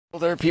Well,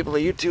 there are people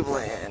of YouTube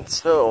land,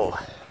 so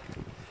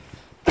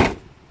you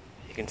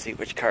can see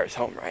which car is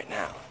home right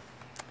now.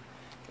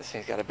 This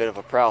thing's got a bit of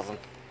a problem.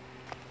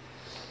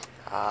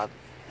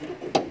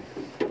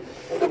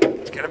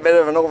 It's got a bit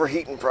of an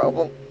overheating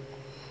problem.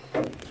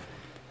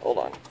 Hold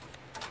on.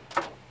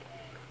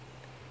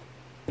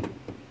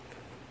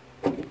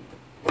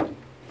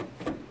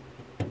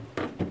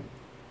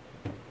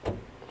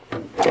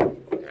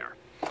 There.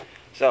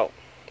 So,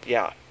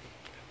 yeah.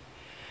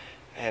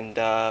 And,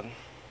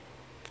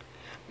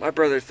 my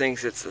brother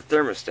thinks it's the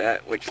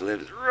thermostat, which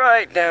lives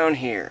right down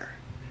here.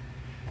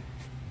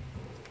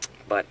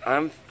 But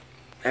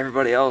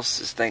everybody else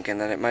is thinking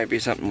that it might be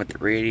something with the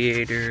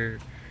radiator,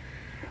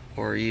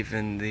 or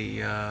even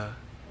the, I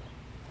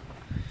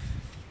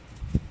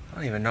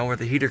don't even know where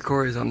the heater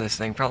core is on this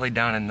thing, probably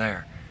down in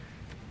there.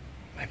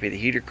 Might be the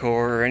heater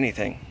core or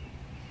anything.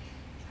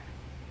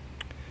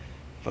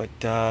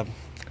 But,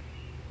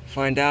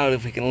 find out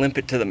if we can limp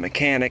it to the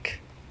mechanic.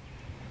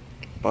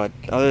 But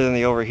other than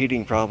the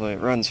overheating problem, it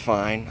runs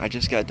fine. I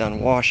just got done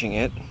washing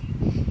it.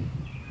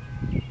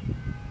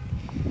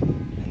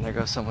 And there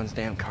goes someone's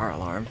damn car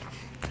alarm.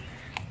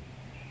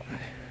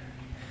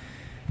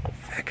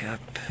 Back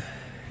up.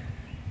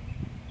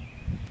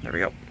 There we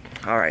go.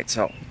 Alright,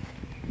 so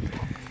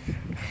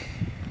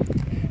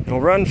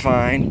it'll run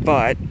fine,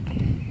 but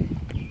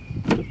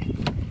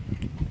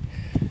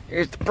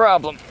here's the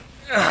problem.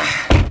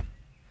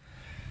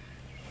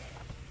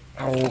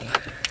 Oh.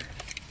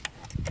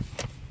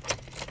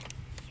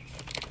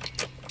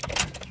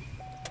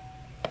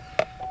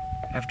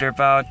 After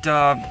about,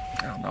 I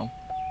don't know,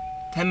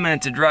 10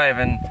 minutes of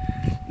driving,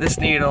 this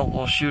needle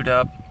will shoot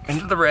up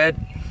into the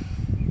red.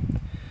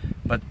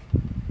 But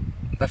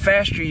the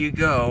faster you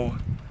go,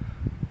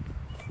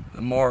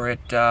 the more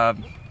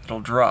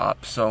it'll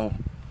drop. So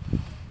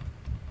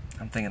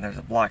I'm thinking there's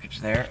a blockage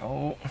there.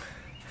 Oh,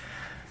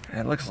 and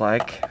it looks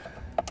like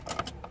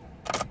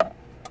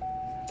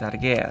it's out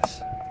of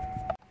gas.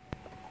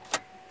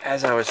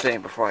 As I was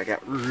saying before I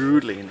got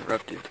rudely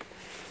interrupted,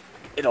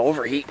 it'll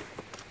overheat.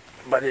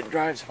 But it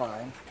drives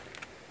fine.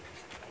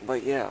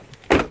 But yeah,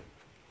 it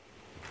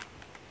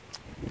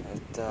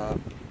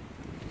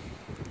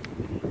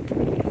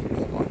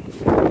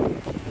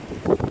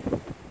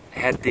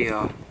had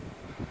the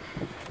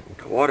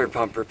water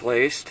pump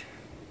replaced,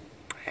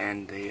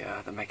 and the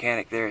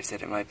mechanic there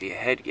said it might be a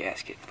head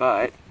gasket,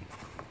 but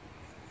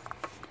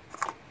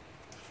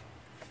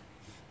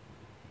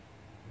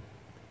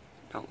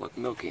don't look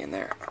milky in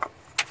there.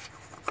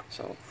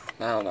 So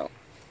I don't know.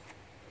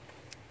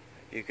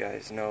 You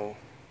guys know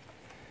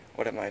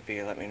what it might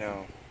be, let me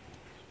know.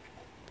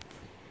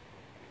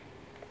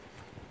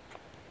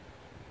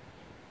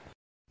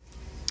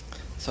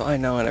 So I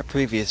know in a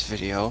previous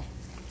video,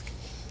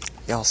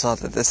 y'all saw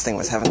that this thing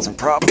was having some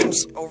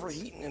problems,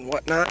 overheating and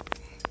whatnot.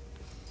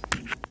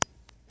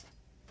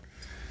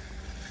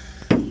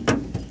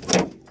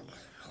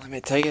 Let me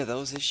tell you,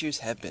 those issues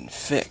have been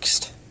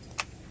fixed.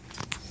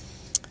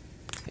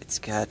 It's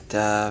got,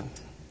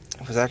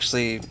 it was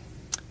actually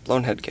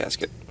blown head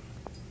gasket.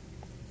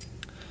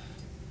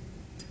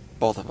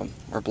 Both of them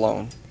were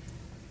blown.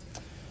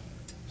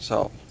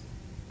 So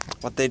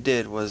what they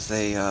did was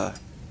they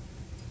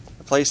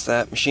replaced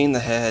that, machined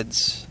the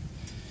heads,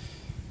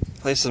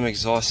 replaced some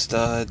exhaust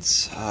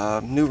studs,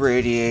 new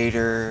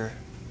radiator,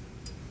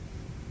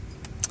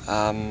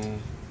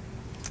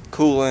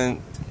 coolant,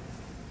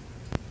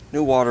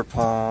 new water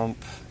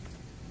pump.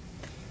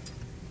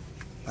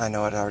 I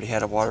know it already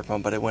had a water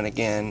pump, but it went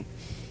again,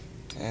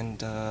 and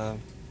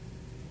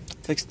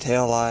fixed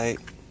tail light,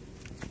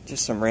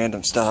 just some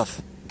random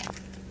stuff.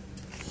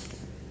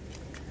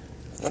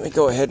 Let me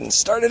go ahead and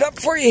start it up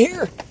for you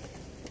here.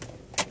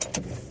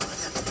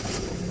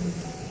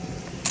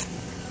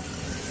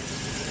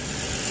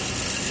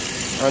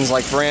 Runs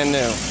like brand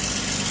new.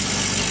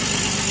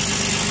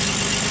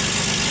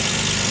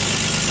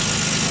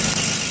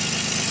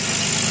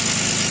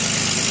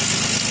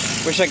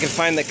 Wish I could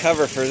find the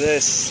cover for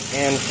this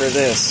and for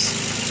this.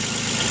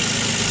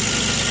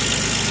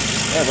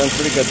 Yeah, it runs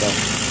pretty good though.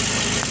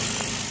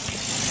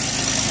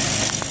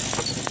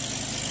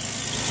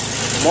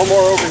 No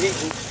more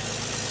overheating.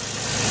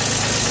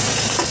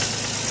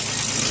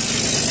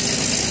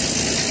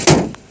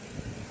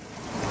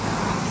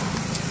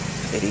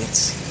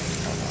 Idiots.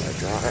 I don't know how to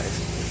drive.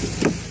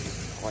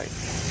 Quite.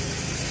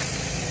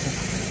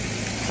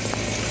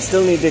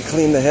 Still need to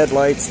clean the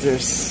headlights. They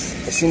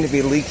seem to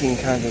be leaking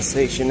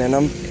condensation in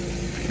them.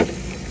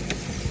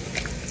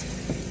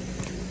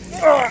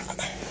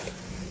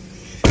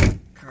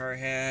 Car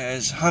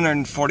has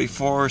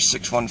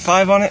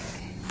 144,615 on it.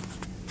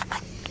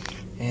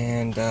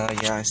 And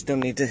yeah, I still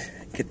need to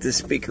get this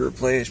speaker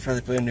replaced.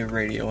 Probably put a new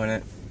radio in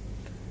it.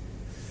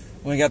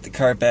 When we got the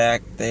car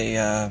back, they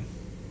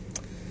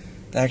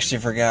actually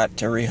forgot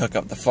to rehook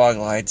up the fog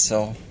lights,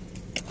 so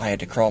I had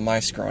to crawl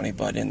my scrawny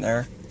butt in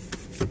there.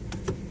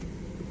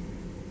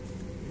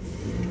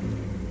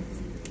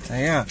 So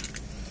yeah,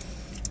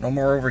 no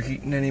more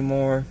overheating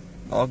anymore.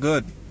 All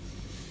good.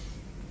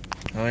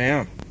 Oh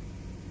yeah.